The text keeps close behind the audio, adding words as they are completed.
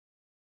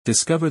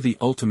Discover the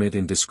ultimate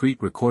in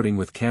discreet recording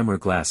with camera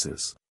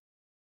glasses.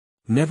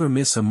 Never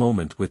miss a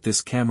moment with this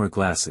camera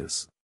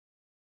glasses.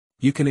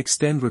 You can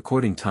extend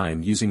recording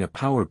time using a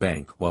power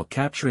bank while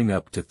capturing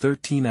up to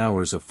 13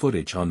 hours of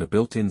footage on the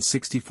built-in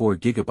 64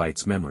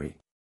 GB memory.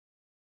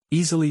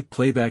 Easily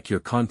playback your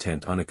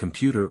content on a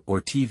computer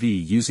or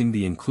TV using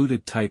the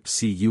included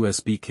Type-C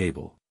USB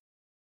cable.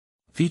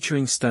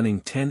 Featuring stunning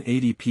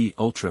 1080p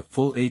Ultra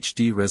Full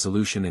HD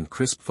resolution and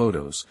crisp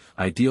photos,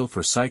 ideal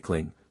for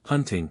cycling,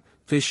 hunting,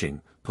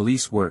 fishing,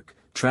 police work,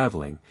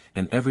 traveling,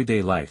 and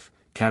everyday life,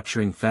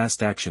 capturing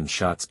fast action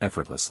shots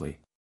effortlessly.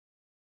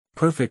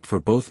 Perfect for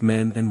both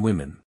men and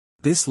women.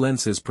 These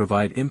lenses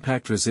provide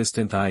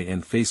impact-resistant eye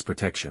and face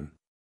protection.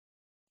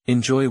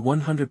 Enjoy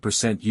 100%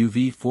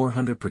 UV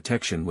 400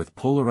 protection with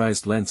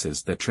polarized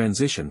lenses that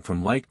transition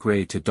from light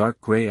gray to dark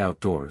gray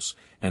outdoors,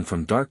 and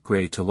from dark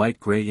gray to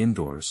light gray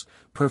indoors,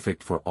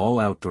 perfect for all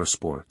outdoor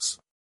sports.